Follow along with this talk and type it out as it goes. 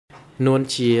Nuon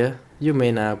Chea, you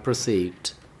may now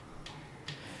proceed.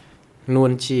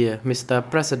 Nuon Chea, Mr.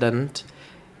 President,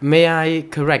 may I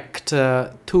correct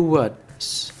two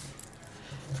words?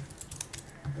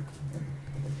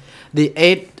 The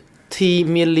 80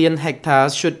 million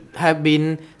hectares should have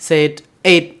been said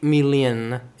 8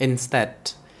 million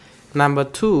instead. Number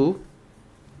two,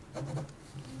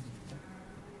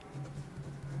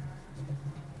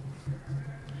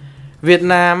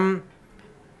 Vietnam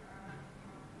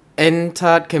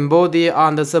entered Cambodia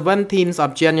on the 17th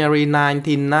of January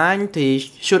 1990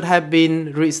 should have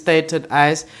been restated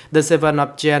as the 7th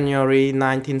of January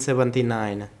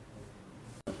 1979.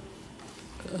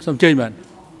 សូមជើញបាទ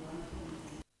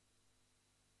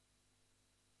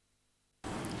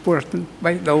ព្រោះ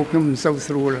បេះដូងខ្ញុំមិនសូវ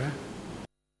ស្រួល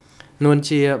Nuon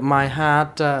Chea, my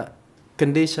heart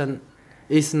condition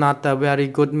is not very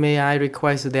good. May I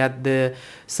request that the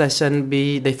session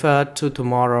be deferred to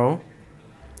tomorrow?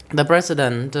 The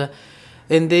President,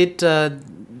 indeed,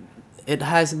 it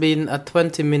has been a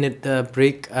 20-minute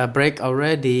break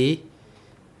already.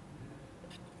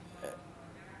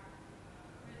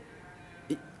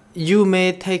 You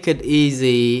may take it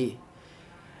easy.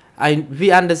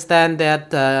 We understand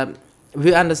that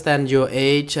we understand your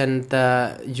age and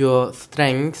your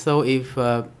strength. So if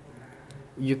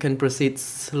you can proceed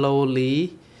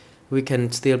slowly, we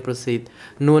can still proceed.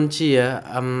 Nuon Chea,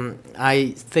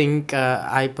 I think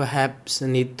I perhaps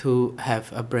need to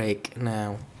have a break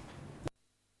now.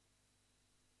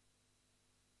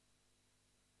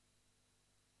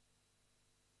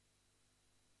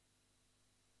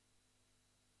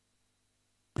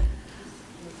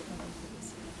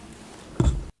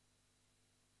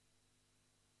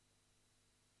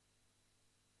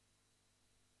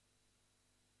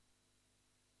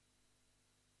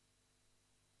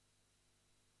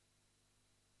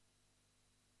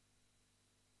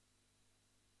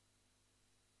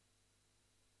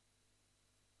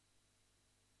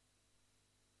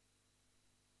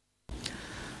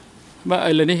 The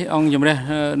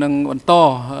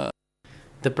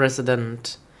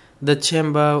President, the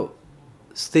Chamber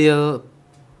still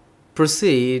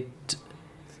proceed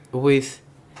with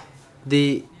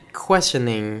the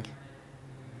questioning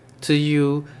to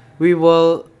you. We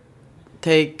will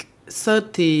take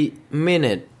 30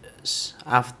 minutes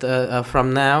after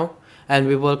from now, and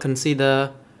we will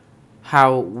consider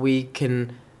how we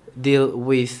can deal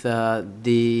with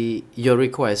your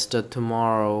request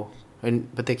tomorrow, in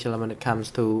particular when it comes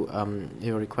to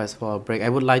your request for a break. I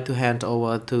would like to hand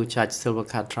over to Judge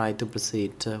Silvercat to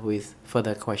proceed with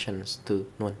further questions to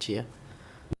Nuon Chea.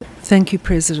 Thank you,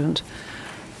 President.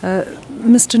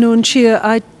 Mr. Nuon Chea,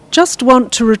 I just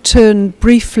want to return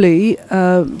briefly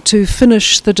to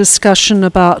finish the discussion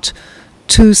about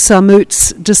Tu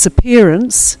Samut's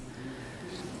disappearance.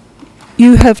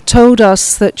 You have told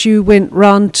us that you went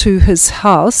round to his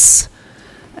house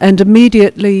and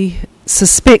immediately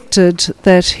suspected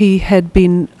that he had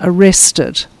been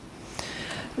arrested.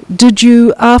 Did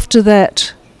you, after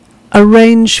that,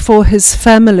 arrange for his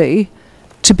family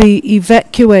to be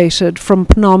evacuated from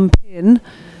Phnom Penh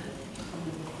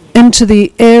into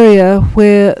the area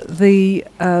where the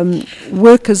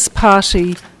Workers'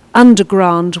 Party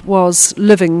underground was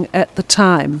living at the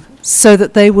time, so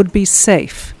that they would be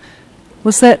safe?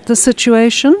 Was that the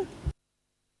situation?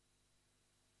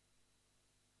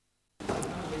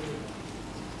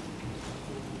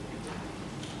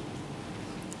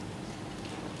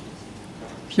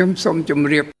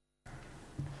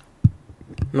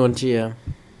 Nuon Chea,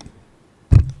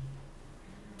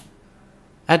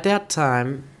 at that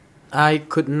time, I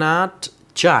could not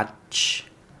judge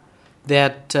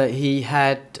that he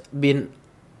had been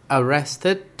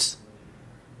arrested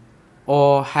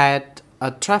or had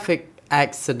a traffic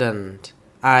accident.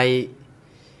 I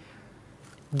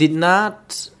did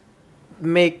not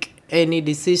make any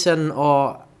decision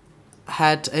or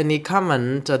had any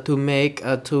comment to make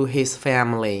to his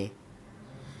family.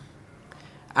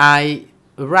 I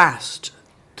rushed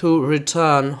to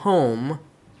return home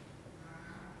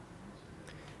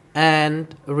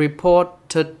and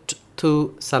reported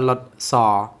to Salot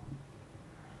Saw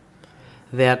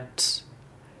that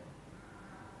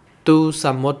Tu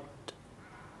Samut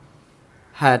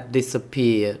had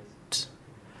disappeared.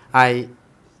 I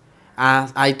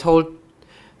told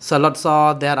Salot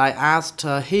Saw that I asked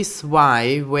his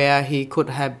wife where he could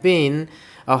have been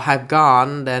or have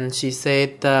gone. Then she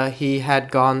said he had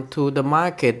gone to the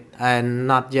market and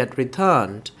not yet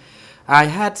returned. I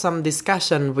had some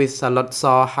discussion with Salot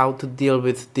Saw how to deal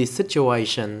with the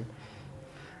situation,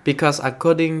 because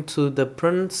according to the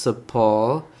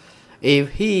principle,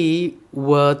 if he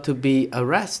were to be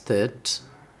arrested,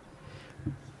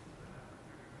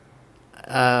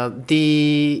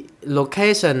 the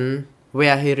location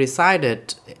where he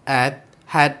resided at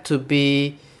had to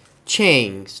be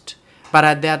changed. But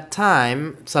at that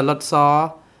time,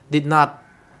 Salotsaw did not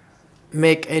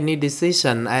make any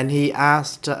decision, and he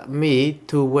asked me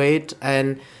to wait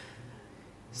and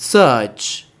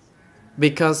search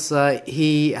because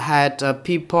he had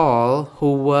people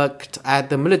who worked at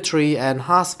the military and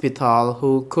hospital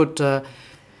who could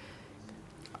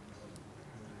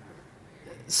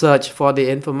search for the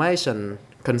information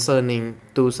concerning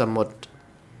Tu Samut.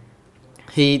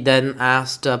 He then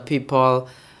asked people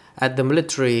at the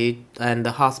military and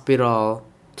the hospital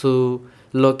to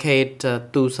locate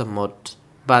Tu Samut,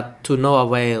 but to no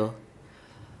avail.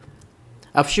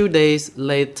 A few days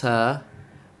later,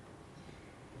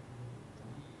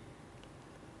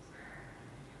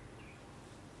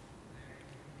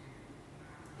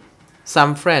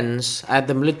 some friends at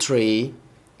the military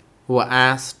were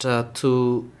asked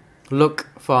to look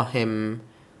for him.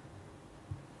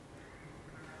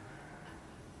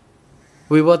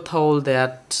 We were told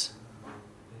that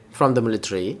from the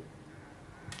military,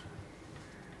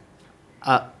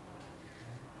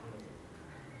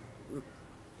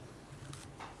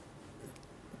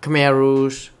 Khmer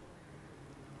Rouge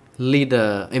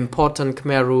leader, important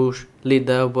Khmer Rouge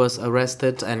leader was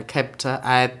arrested and kept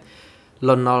at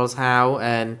Lon Nol's house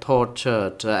and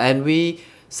tortured. And we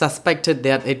suspected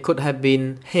that it could have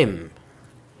been him.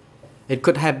 It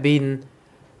could have been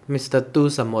Mr. Tu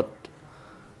Samut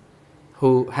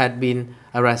who had been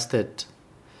arrested.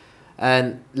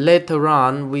 And later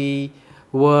on, we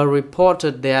were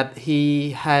reported that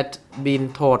he had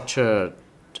been tortured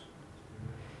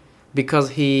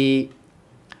because he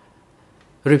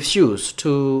refused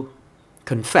to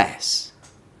confess.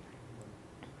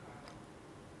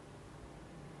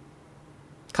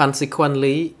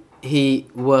 Consequently, he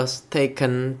was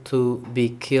taken to be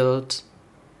killed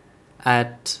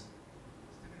at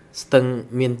Stung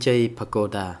Nuon Chea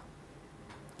Pagoda,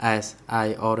 as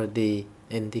I already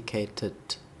indicated.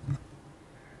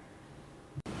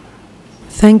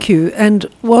 Thank you. And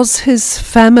was his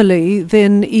family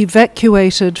then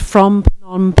evacuated from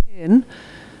Phnom Penh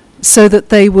so that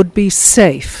they would be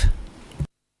safe?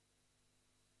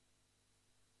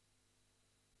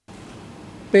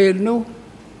 ពេលនោះ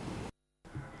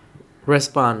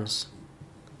Response.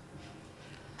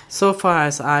 So far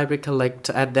as I recollect,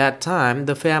 at that time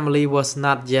the family was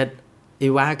not yet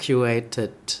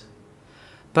evacuated.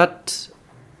 But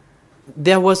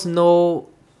there was no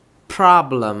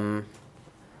problem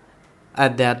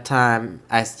at that time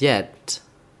as yet.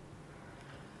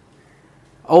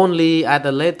 Only at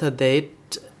a later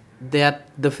date that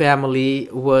the family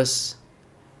was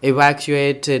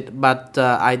evacuated, but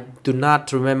I do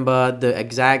not remember the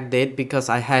exact date because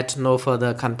I had no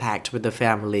further contact with the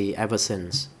family ever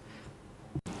since.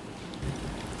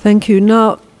 Thank you.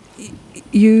 Now,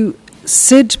 you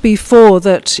said before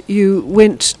that you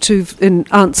went to, in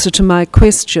answer to my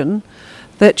question,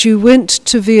 that you went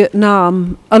to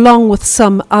Vietnam along with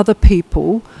some other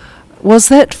people. Was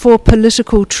that for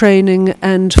political training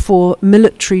and for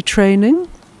military training?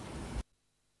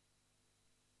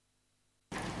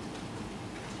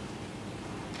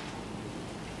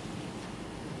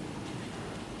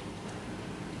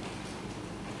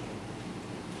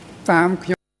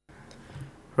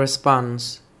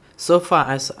 Response. So far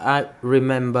as I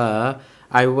remember,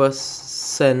 I was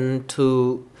sent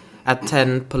to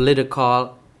attend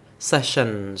political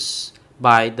sessions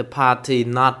by the party,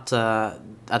 not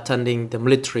attending the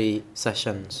military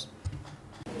sessions.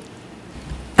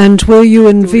 And were you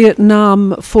in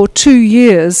Vietnam for 2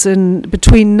 years in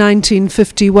between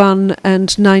 1951 and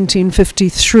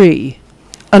 1953,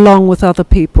 along with other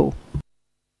people?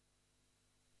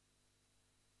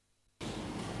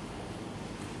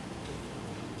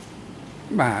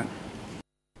បាទ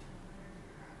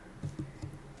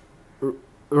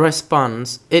Response.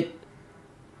 It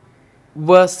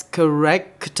was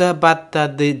correct, but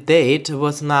the date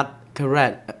was not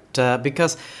correct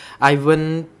because I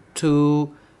went to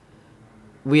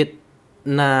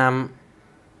Vietnam.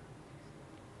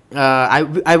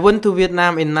 I went to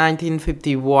Vietnam in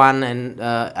 1951, and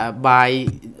by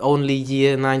only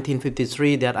year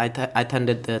 1953 that I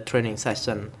attended the training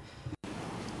session.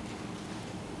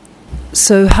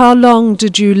 So how long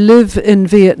did you live in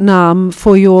Vietnam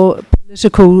for your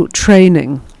political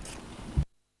training?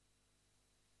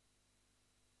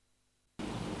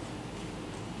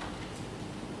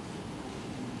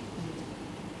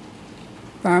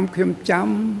 តាមខ្ញុំចាំ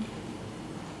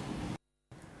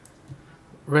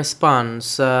Response.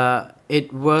 It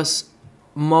was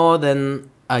more than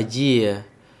a year,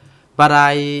 but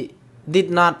I did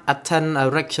not attend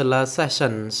regular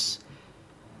sessions.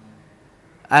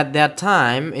 At that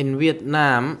time in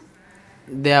Vietnam,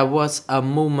 there was a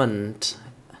movement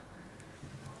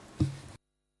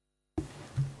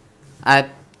at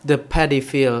the paddy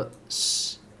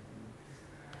fields,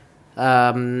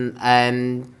 and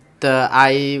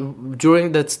I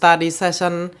during the study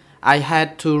session I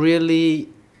had to really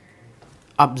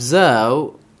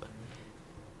observe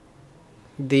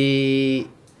the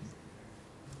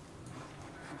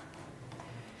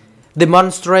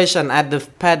demonstration at the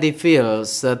paddy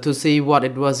fields to see what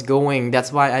it was going.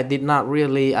 That's why I did not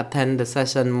really attend the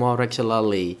session more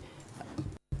regularly.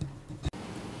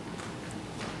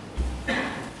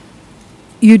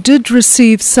 You did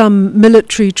receive some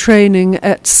military training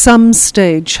at some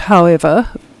stage, however,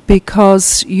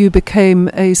 because you became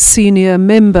a senior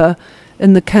member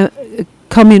in the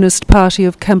Communist Party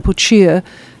of Kampuchea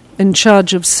in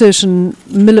charge of certain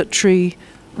military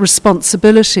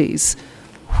responsibilities.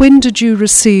 When did you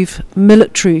receive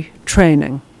military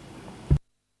training?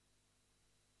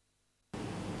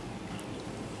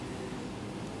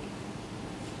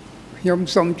 ខ្ញុំ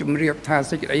សូមជម្រាបថា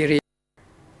សេចក្តីរាយ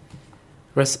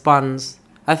Response: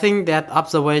 I think that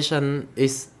observation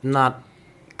is not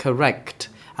correct.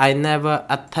 I never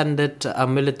attended a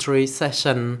military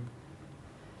session.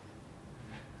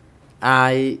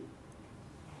 I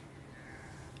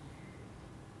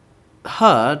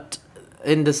heard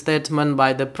in the statement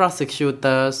by the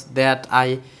prosecutors that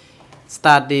I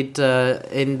studied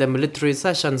in the military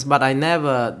sessions, but I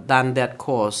never done that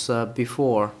course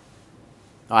before,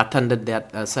 or attended that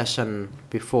session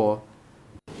before.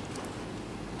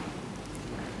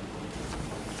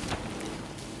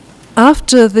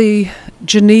 After the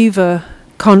Geneva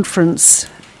Conference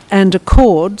and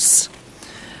Accords,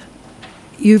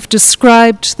 you've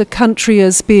described the country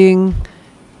as being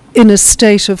in a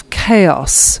state of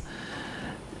chaos.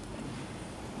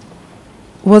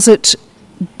 Was it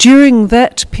during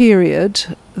that period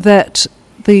that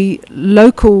the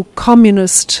local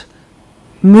communist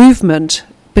movement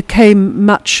became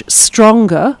much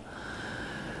stronger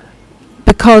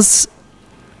because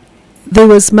there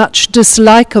was much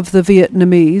dislike of the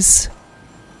Vietnamese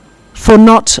for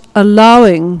not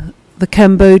allowing the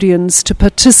Cambodians to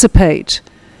participate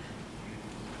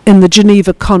in the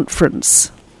Geneva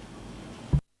Conference?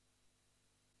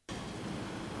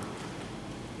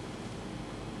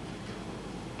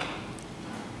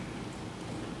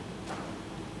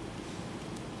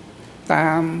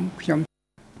 តាមខ្ញុំ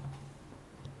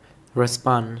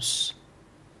Response: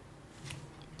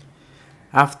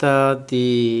 After the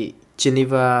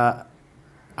Geneva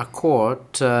Accord,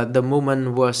 the movement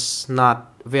was not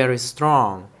very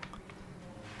strong.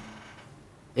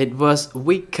 It was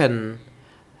weakened.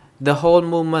 The whole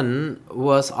movement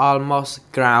was almost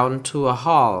ground to a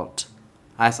halt,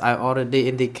 as I already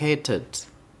indicated.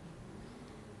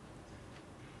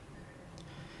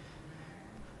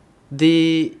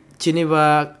 The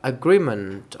Geneva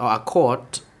Agreement or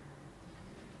Accord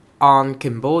on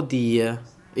Cambodia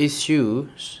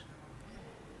issues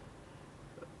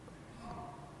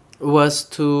was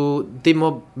to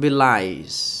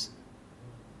demobilize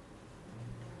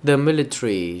the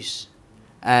militaries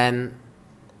and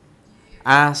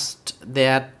asked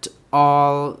that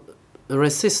all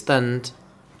resistant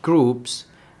groups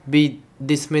be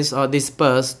dismissed or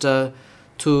dispersed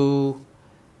to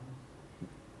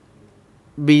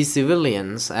be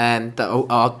civilians and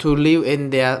or to live in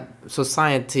their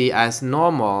society as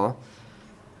normal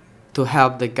to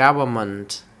help the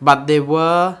government, but they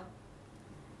were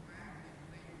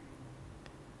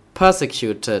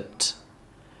persecuted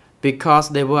because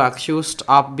they were accused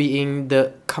of being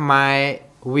the Khmer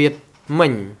Viet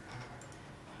Minh.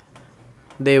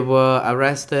 They were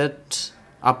arrested,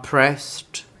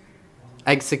 oppressed,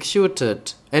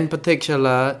 executed, in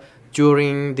particular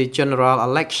during the general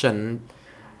election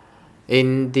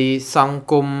in the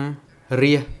Sangkum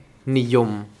Ria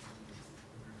Niyom.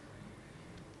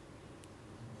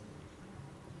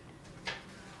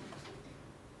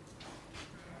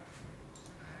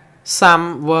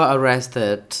 Some were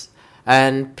arrested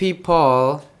and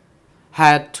people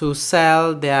had to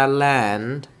sell their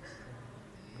land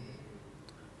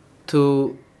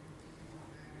to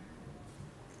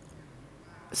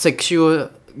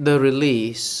secure the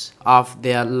release of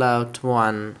their loved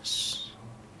ones.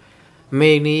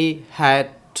 Many had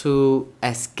to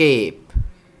escape.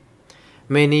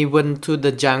 Many went to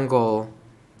the jungle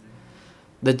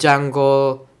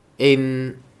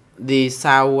in the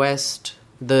southwest,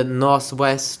 the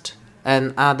northwest,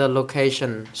 and other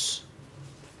locations.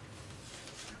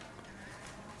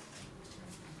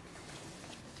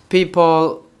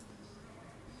 People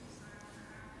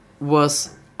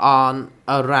was on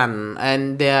a run,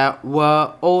 and there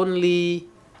were only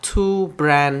two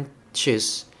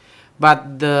branches,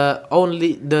 but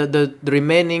the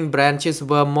remaining branches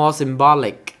were more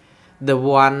symbolic. The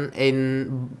one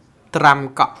in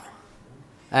Tramka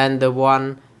and the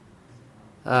one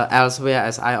elsewhere,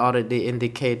 as I already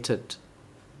indicated.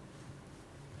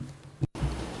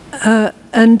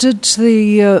 And did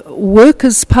the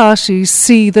Workers' Party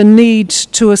see the need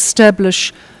to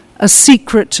establish a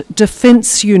secret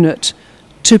defence unit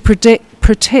to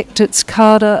protect its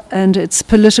cadre and its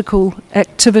political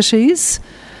activities,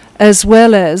 as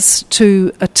well as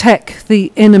to attack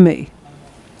the enemy?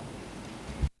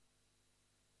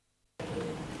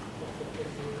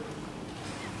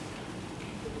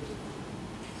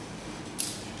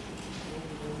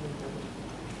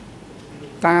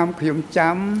 តាមខ្ញុំ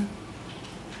ចាំ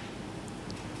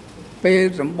ពេល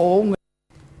ដំបូង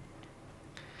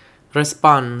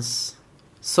Response.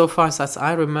 So far as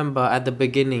I remember, at the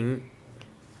beginning,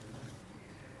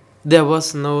 there was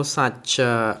no such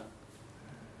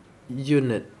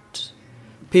unit.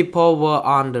 People were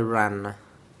on the run.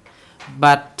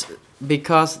 But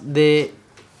because they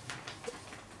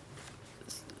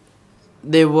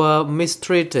were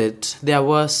mistreated, there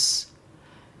was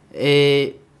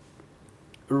a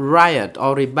riot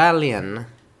or rebellion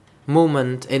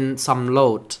movement in some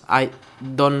load. I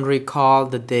don't recall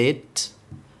the date.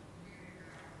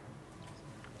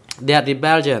 That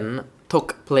rebellion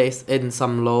took place in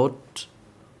some load.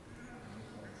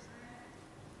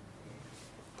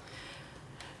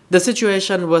 The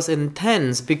situation was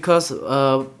intense because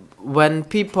when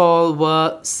people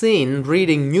were seen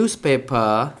reading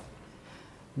newspaper,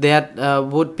 that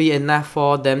would be enough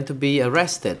for them to be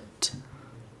arrested.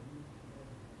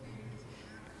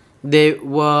 They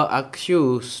were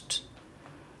accused,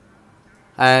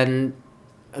 and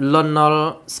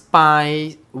Lonol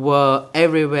spies were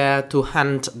everywhere to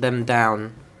hunt them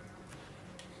down.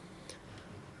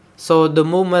 So the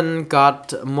movement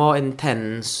got more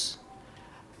intense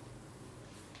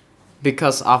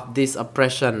because of this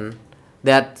oppression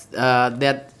that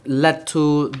led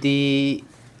to the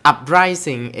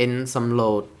uprising in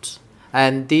Samlot,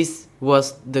 and this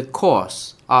was the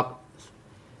cause of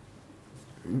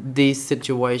this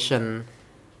situation.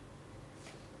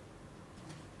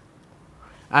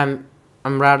 I'm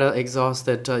rather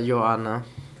exhausted, Your Honor.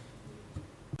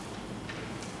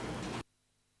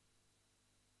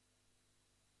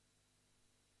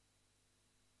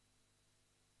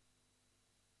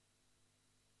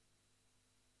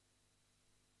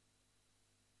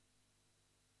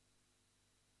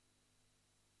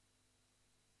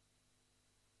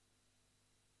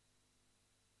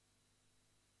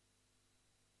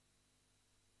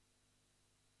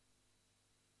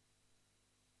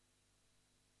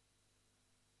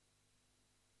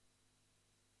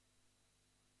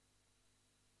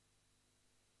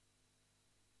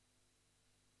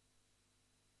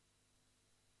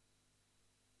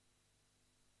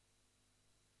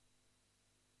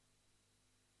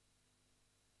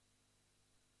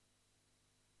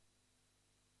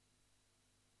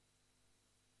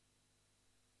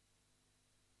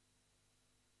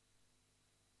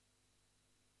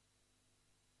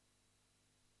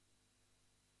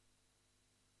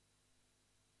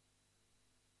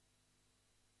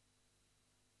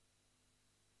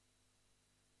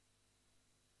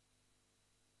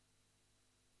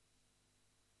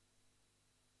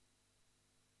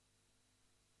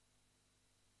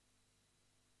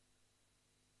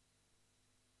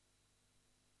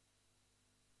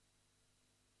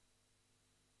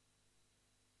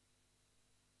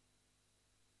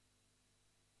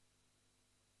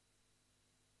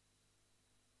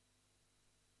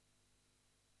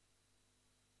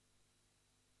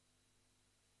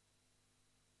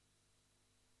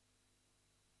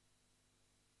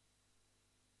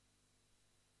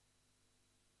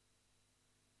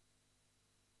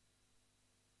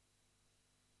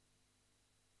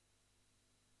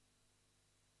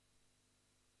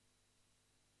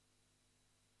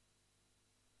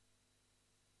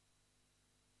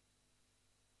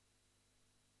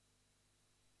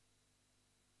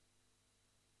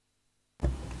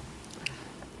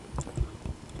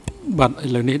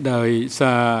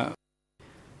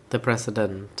 The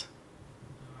President.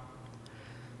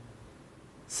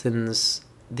 Since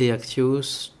the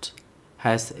accused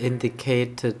has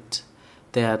indicated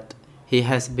that he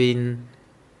has been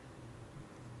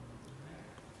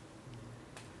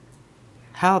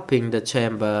helping the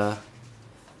chamber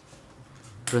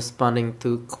responding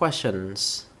to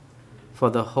questions for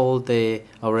the whole day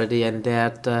already, and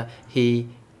that he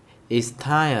is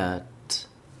tired,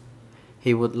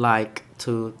 he would like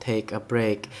to take a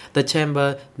break. The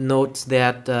chamber notes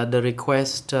that the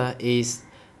request is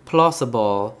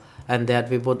plausible and that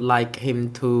we would like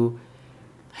him to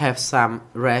have some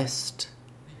rest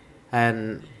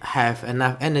and have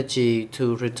enough energy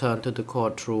to return to the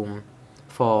courtroom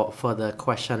for further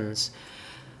questions.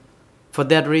 For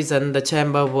that reason, the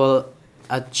chamber will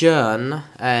adjourn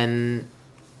and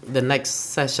the next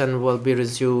session will be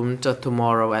resumed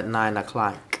tomorrow at 9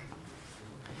 o'clock.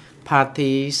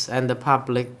 Parties and the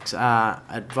public are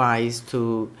advised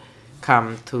to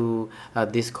come to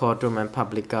this courtroom and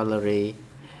public gallery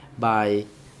by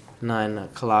 9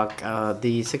 o'clock.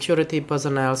 The security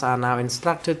personnel are now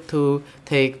instructed to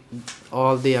take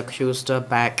all the accused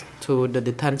back to the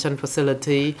detention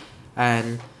facility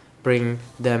and bring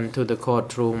them to the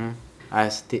courtroom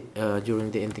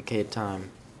during the indicated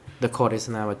time. The court is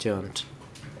now adjourned.